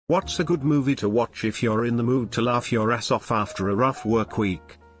What's a good movie to watch if you're in the mood to laugh your ass off after a rough work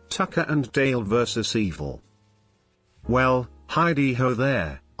week? Tucker and Dale vs. Evil. Well, Heidi ho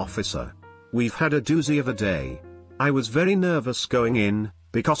there, officer. We've had a doozy of a day. I was very nervous going in,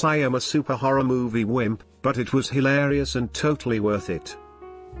 because I am a super horror movie wimp, but it was hilarious and totally worth it.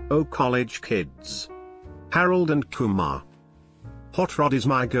 Oh college kids. Harold and Kumar. Hot Rod is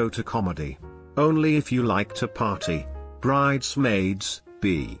my go-to comedy. Only if you like to party. Bridesmaids,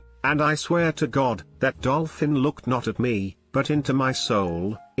 B. And I swear to God, that dolphin looked not at me, but into my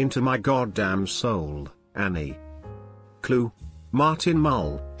soul, into my goddamn soul, Annie. Clue. Martin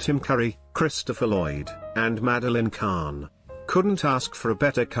Mull, Tim Curry, Christopher Lloyd, and Madeline Kahn. Couldn't ask for a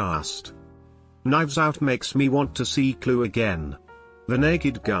better cast. Knives Out makes me want to see Clue again. The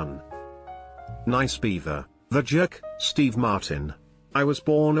Naked Gun. Nice Beaver, The Jerk, Steve Martin. I was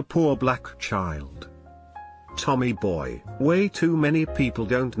born a poor black child. Tommy Boy. Way too many people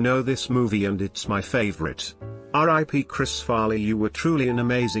don't know this movie and it's my favorite. R.I.P. Chris Farley, you were truly an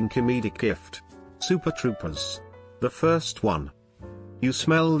amazing comedic gift. Super Troopers. The first one. You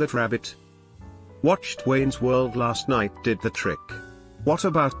Smell That Rabbit? Watched Wayne's World last night, did the trick. What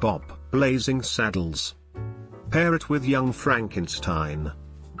about Bob, Blazing Saddles? Pair it with Young Frankenstein.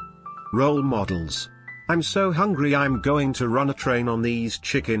 Role models. I'm so hungry I'm going to run a train on these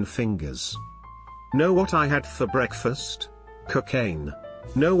chicken fingers. Know what I had for breakfast? Cocaine.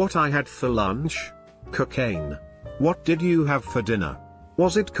 Know what I had for lunch? Cocaine. What did you have for dinner?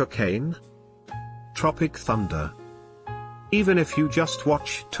 Was it cocaine? Tropic Thunder. Even if you just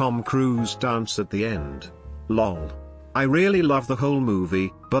watch Tom Cruise dance at the end. Lol. I really love the whole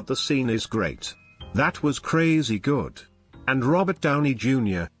movie, but the scene is great. That was crazy good. And Robert Downey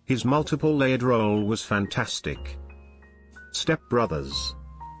Jr., his multiple layered role was fantastic. Step Brothers.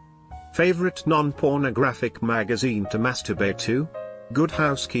 Favorite non-pornographic magazine to masturbate to? Good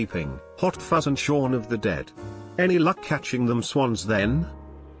Housekeeping, Hot Fuzz and Shaun of the Dead. Any luck catching them swans then?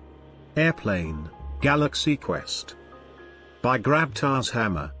 Airplane, Galaxy Quest. By Grabtar's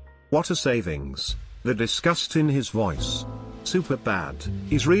Hammer. What a savings. The disgust in his voice. Super bad.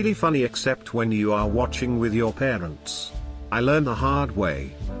 He's really funny except when you are watching with your parents. I learned the hard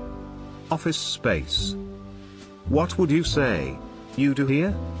way. Office Space. What would you say? You do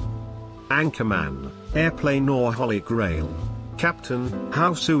here? Anchorman, Airplane or Holy Grail? Captain,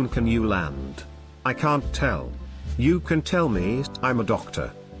 how soon can you land? I can't tell. You can tell me, I'm a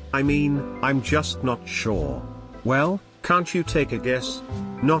doctor. I mean, I'm just not sure. Well, can't you take a guess?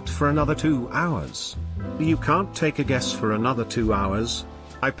 Not for another 2 hours. You can't take a guess for another 2 hours?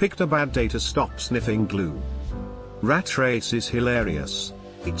 I picked a bad day to stop sniffing glue. Rat Race is hilarious.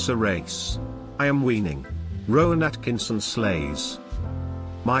 It's a race. I am weaning. Rowan Atkinson slays.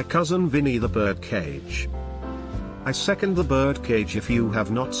 My Cousin Vinny the Birdcage. I second The Birdcage if you have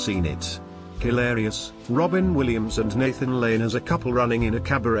not seen it. Hilarious. Robin Williams and Nathan Lane as a couple running in a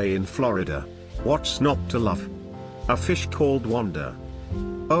cabaret in Florida. What's not to love? A Fish Called Wanda.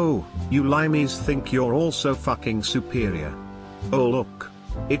 Oh, you limeys think you're all so fucking superior. Oh look.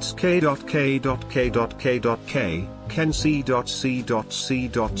 It's K.K.K.K.K, Ken C.C.C.C,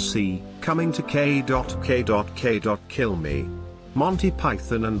 coming to K.K.K. Kill me. Monty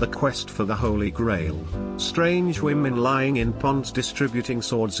Python and the Quest for the Holy Grail. Strange women lying in ponds distributing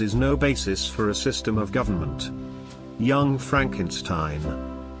swords is no basis for a system of government. Young Frankenstein.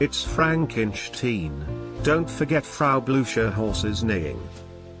 It's Frankenstein. Don't forget Frau Blucher horses neighing.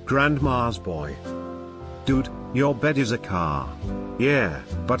 Grandma's Boy. Dude, your bed is a car. Yeah,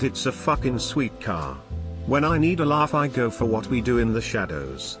 but it's a fucking sweet car. When I need a laugh I go for What We Do in the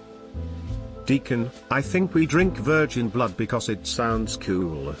Shadows. Deacon, I think we drink virgin blood because it sounds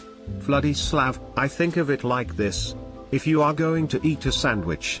cool. Vladislav, I think of it like this. If you are going to eat a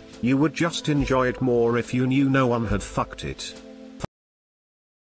sandwich, you would just enjoy it more if you knew no one had fucked it.